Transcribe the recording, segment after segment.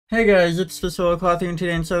Hey guys, it's the Solo Cloth here, and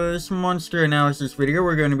today inside of this monster analysis video,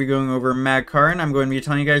 we're going to be going over Karra, and I'm going to be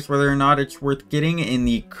telling you guys whether or not it's worth getting in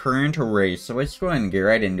the current race. So let's go ahead and get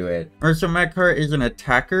right into it. Alright, so Karra is an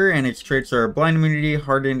attacker, and its traits are blind immunity,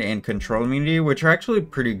 hardened, and control immunity, which are actually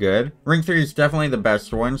pretty good. Rank 3 is definitely the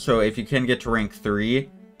best one, so if you can get to rank 3,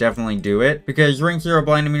 definitely do it, because rank 0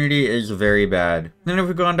 blind immunity is very bad. Then if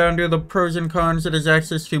we go on down to the pros and cons, it has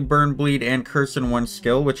access to burn, bleed, and curse in one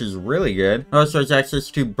skill, which is really good. It also has access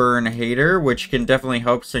to burn hater, which can definitely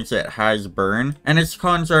help since it has burn. And its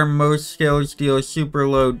cons are most skills deal super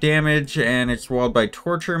low damage, and it's walled by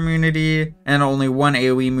torture immunity, and only one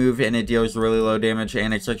AoE move, and it deals really low damage,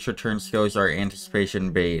 and its extra turn skills are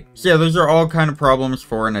anticipation bait. So yeah, those are all kind of problems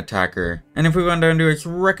for an attacker. And if we go on down to its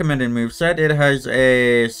recommended moveset, it has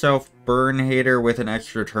a self-burn hater with an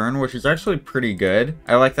extra turn, which is actually pretty good.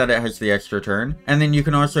 I like that it has the extra turn. And then you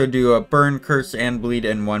can also do a burn, curse, and bleed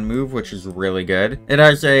in one move, which is really good. It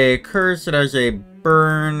has a curse, it has a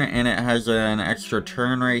burn, and it has an extra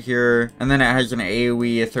turn right here, and then it has an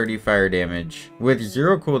AoE 30 fire damage with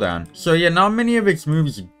 0 cooldown. So yeah, not many of its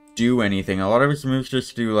moves do anything. A lot of its moves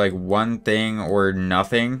just do like one thing or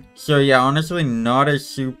nothing. So yeah, honestly not a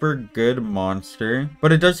super good monster,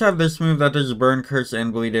 but it does have this move that does burn, curse,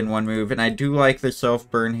 and bleed in one move, and I do like the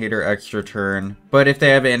self-burn hater extra turn, but if they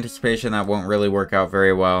have anticipation, that won't really work out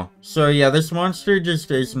very well. So yeah, this monster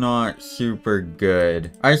just is not super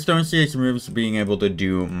good. I just don't see its moves being able to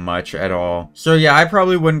do much at all. So yeah, I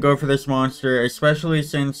probably wouldn't go for this monster, especially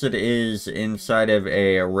since it is inside of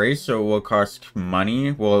a race, so it will cost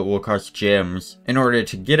money. Well, it will cost gems in order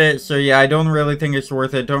to get it. So yeah, I don't really think it's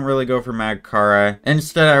worth it. Don't really go for Karra.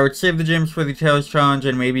 Instead, I would save the gems for the Tails challenge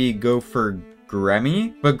and maybe go for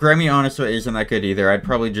Gremmy, but Gremmy honestly isn't that good either. I'd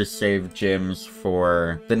probably just save gems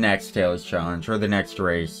for the next Tails challenge or the next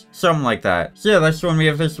race, something like that. So yeah, that's the one we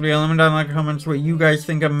have this video. Let me know down in the comments what you guys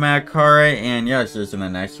think of Karra, and yeah, see you in the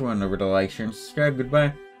next one. Over to like, share, and subscribe.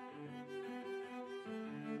 Goodbye.